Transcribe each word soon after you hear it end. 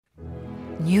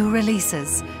New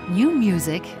releases, new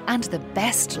music and the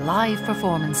best live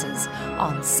performances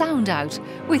on Sound Out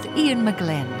with Ian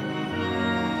McGlynn.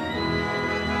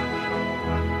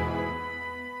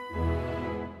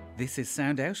 This is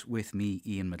Sound Out with me,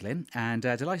 Ian McGlynn, and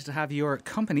delighted to have your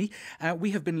company. We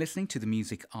have been listening to the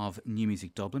music of New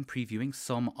Music Dublin, previewing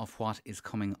some of what is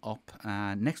coming up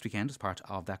next weekend as part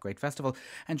of that great festival.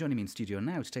 And joining me in studio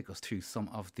now to take us through some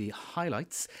of the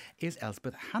highlights is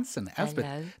Elspeth Hanson. Elspeth,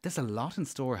 hello. There's a lot in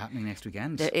store happening next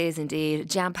weekend. There is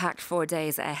indeed. Jam-packed 4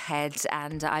 days ahead,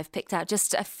 and I've picked out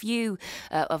just a few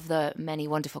of the many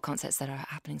wonderful concerts that are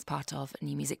happening as part of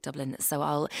New Music Dublin. So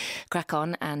I'll crack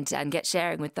on and get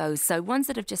sharing with those. So ones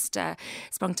that have just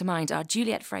sprung to mind are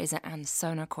Juliet Fraser and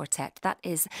Sonar Quartet. That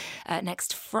is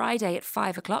next Friday at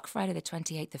 5 o'clock, Friday the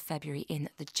 28th of February in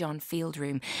the John Field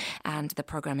Room. And the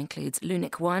programme includes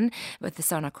Lunik 1 with the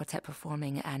Sonar Quartet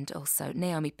performing, and also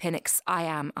Naomi Pinnock's I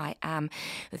Am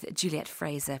with Juliet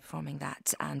Fraser performing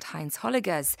that, and Heinz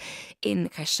Holliger's In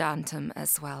Cashantum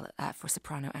as well for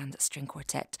soprano and string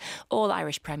quartet. All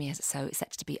Irish premieres, so it's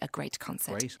set to be a great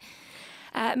concert. Great.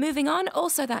 Moving on,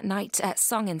 also that night,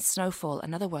 Song in Snowfall,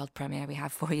 another world premiere we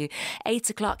have for you. 8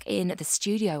 o'clock in the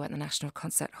studio at the National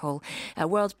Concert Hall. A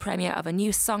world premiere of a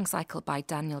new song cycle by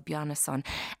Daniel Bjarnason,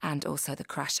 and also the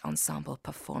Crash Ensemble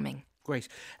performing. Great.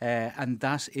 And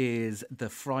that is the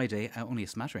Friday, only a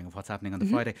smattering of what's happening on the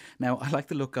Friday. Now, I like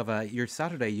the look of your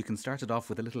Saturday. You can start it off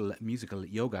with a little musical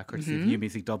yoga, courtesy of New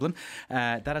Music Dublin.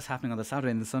 That is happening on the Saturday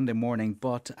and the Sunday morning,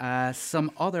 but some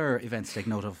other events to take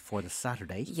note of for the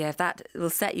Saturday. Yeah, that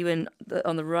will set you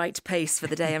on the right pace for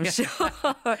the day, I'm sure.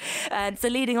 And so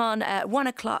leading on 1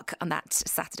 o'clock on that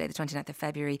Saturday, the 29th of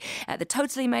February, the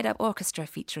Totally Made Up Orchestra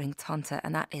featuring Tonta,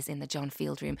 and that is in the John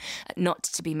Field Room. Not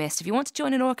to be missed. If you want to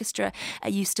join an orchestra,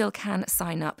 you still can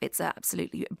sign up. It's an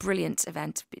absolutely brilliant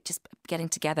event, just getting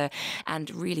together and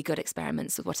really good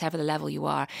experiments with whatever the level you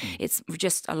are. It's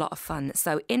just a lot of fun.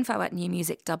 So info at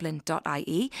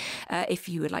newmusicdublin.ie if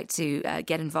you would like to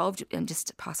get involved, and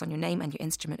just pass on your name and your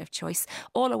instrument of choice.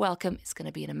 All are welcome. It's going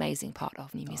to be an amazing part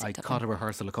of New Music Dublin. I caught a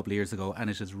rehearsal a couple of years ago, and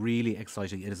it is really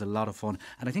exciting. It is a lot of fun,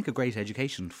 and I think a great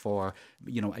education for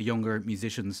a younger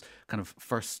musician's kind of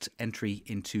first entry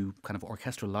into kind of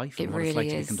orchestral life and what it's like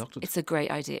to be conducted. It's a great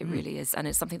idea, it really is, and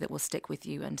it's something that will stick with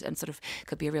you and sort of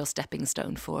could be a real stepping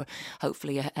stone for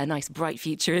hopefully a nice bright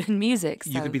future in music.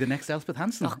 So. You could be the next Elspeth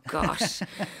Hanson. Oh gosh,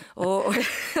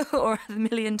 or a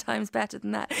million times better than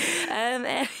that.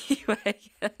 Anyway,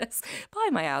 yes. Buy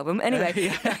my album. Anyway,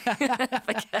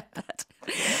 forget that.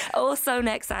 Also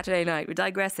next Saturday night, we're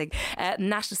digressing,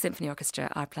 National Symphony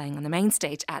Orchestra are playing on the main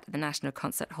stage at the National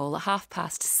Concert Hall,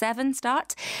 7:30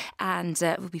 start, and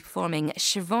we'll be performing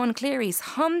Siobhan Cleary's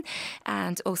Hum,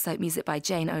 and also music by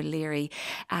Jane O'Leary,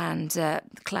 and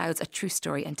Clouds, A True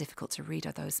Story, and Difficult to Read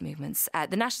are those movements.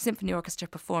 The National Symphony Orchestra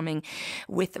performing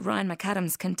with Ryan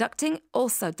McAdams conducting,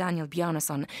 also Daniel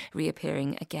Bjarnason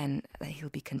reappearing again, he'll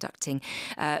be conducting.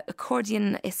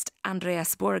 Accordionist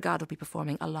Andreas Beauregard will be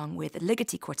performing along with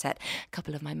Ligeti Quartet. A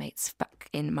couple of my mates back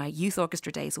in my youth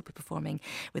orchestra days will be performing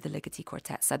with the Ligeti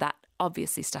Quartet, so that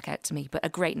obviously stuck out to me. But a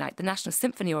great night, the National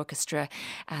Symphony Orchestra,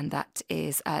 and that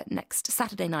is next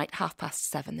Saturday night,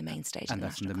 7:30, the main stage. And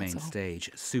that's in the main stage.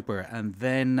 Super. And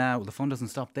then the fun doesn't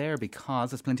stop there,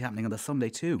 because there's plenty happening on the Sunday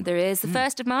too. There is. The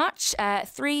 1st of March,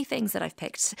 3 things that I've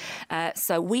picked.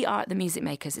 So We Are the Music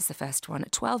Makers is the first one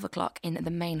at 12 o'clock in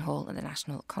the main hall in the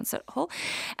National Concert Hall.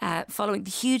 Following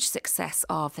the huge success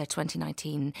of their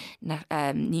 2019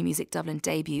 New Music Dublin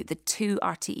debut, the 2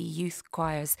 RTE youth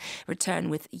choirs return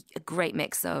with a great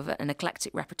mix of an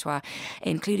eclectic repertoire,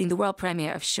 including the world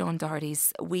premiere of Sean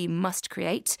Doherty's We Must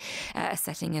Create, a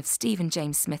setting of Stephen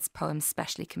James Smith's poems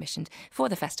specially commissioned for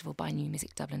the festival by New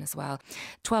Music Dublin as well.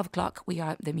 12 o'clock, We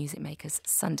Are the Music Makers,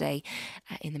 Sunday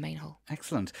in the main hall.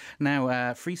 Excellent.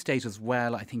 Now, Free State as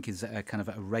well, I think, is a kind of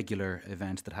a regular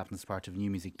event that happens as part of New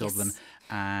Music Dublin. Yes.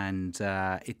 And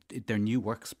they're new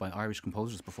works by Irish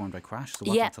composers performed by Crash. So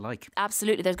what's that like?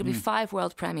 Absolutely. There's going to be 5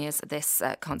 world premieres at this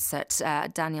concert.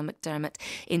 Daniel McDermott,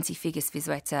 Inti Figus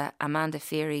Vizueta, Amanda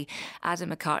Feary, Adam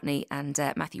McCartney and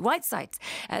Matthew Whiteside,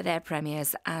 their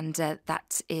premieres. And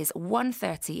that is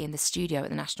 1:30 in the studio at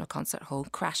the National Concert Hall,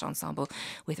 Crash Ensemble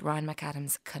with Ryan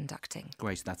McAdams conducting.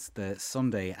 Great, that's the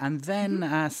Sunday. And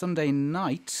then Sunday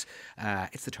night,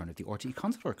 it's the turn of the RTE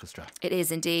Concert Orchestra. It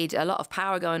is indeed. A lot of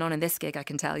power going on in this gig, I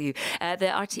can tell you.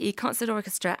 The RTE Concert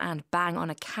Orchestra and Bang on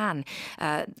a Can.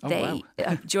 They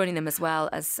be joining them as well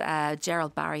as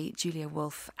Gerald Barry, Julia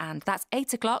Wolfe, and that's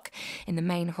 8 o'clock in the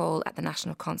main hall at the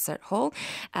National Concert Hall,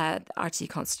 the RTE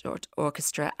Concert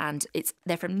Orchestra, and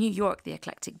they're from New York, the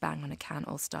eclectic Bang on a Can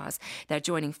All-Stars. They're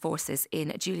joining forces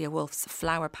in Julia Wolfe's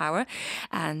Flower Power,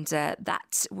 and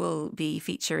that will be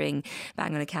featuring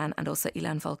Bang on a Can and also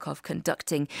Ilan Volkov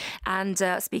conducting. And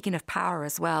speaking of power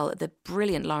as well, the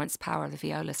brilliant Lawrence Power, the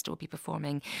violist, will be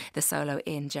performing the solo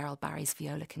in Gerald Barry's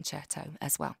Viola Concerto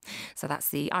as well. So that's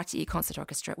the RTE Concert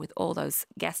Orchestra with all those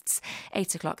guests,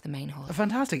 8 o'clock, the main hall.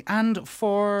 Fantastic. And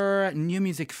for new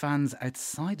music fans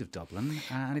outside of Dublin,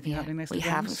 anything happening next weekend? We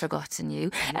haven't forgotten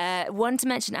you. One to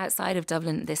mention outside of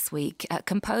Dublin this week,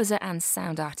 composer and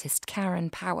sound artist Karen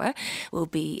Power will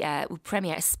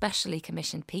premiere a specially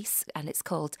commissioned piece, and it's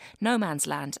called No Man's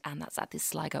Land, and that's at the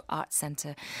Sligo Arts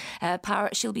Centre. Power,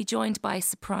 she'll be joined by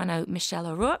soprano Michelle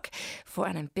O'Rourke for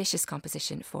an ambitious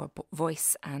composition for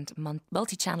voice and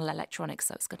multi-channel electronics,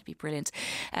 so it's going to be brilliant.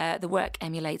 The work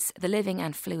emulates the living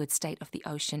and fluid state of the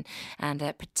ocean, and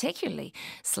particularly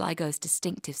Sligo's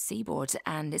distinctive seaboard,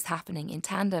 and is happening in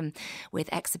tandem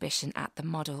with exhibition at the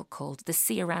Model called The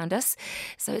Sea Around Us.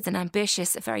 So it's an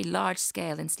ambitious, very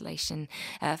large-scale installation,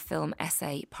 film,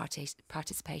 essay,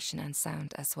 participation and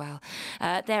sound as well.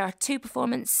 There are 2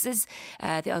 performances,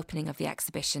 the opening of the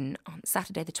exhibition on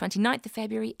Saturday the 29th of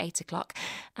February, 8 o'clock,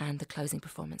 and the closing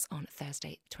performance on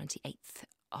Thursday 28th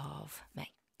of May.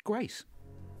 Great.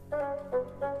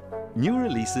 New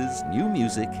releases, new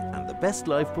music and the best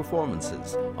live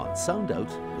performances on Sound Out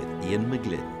with Ian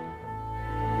McGlynn.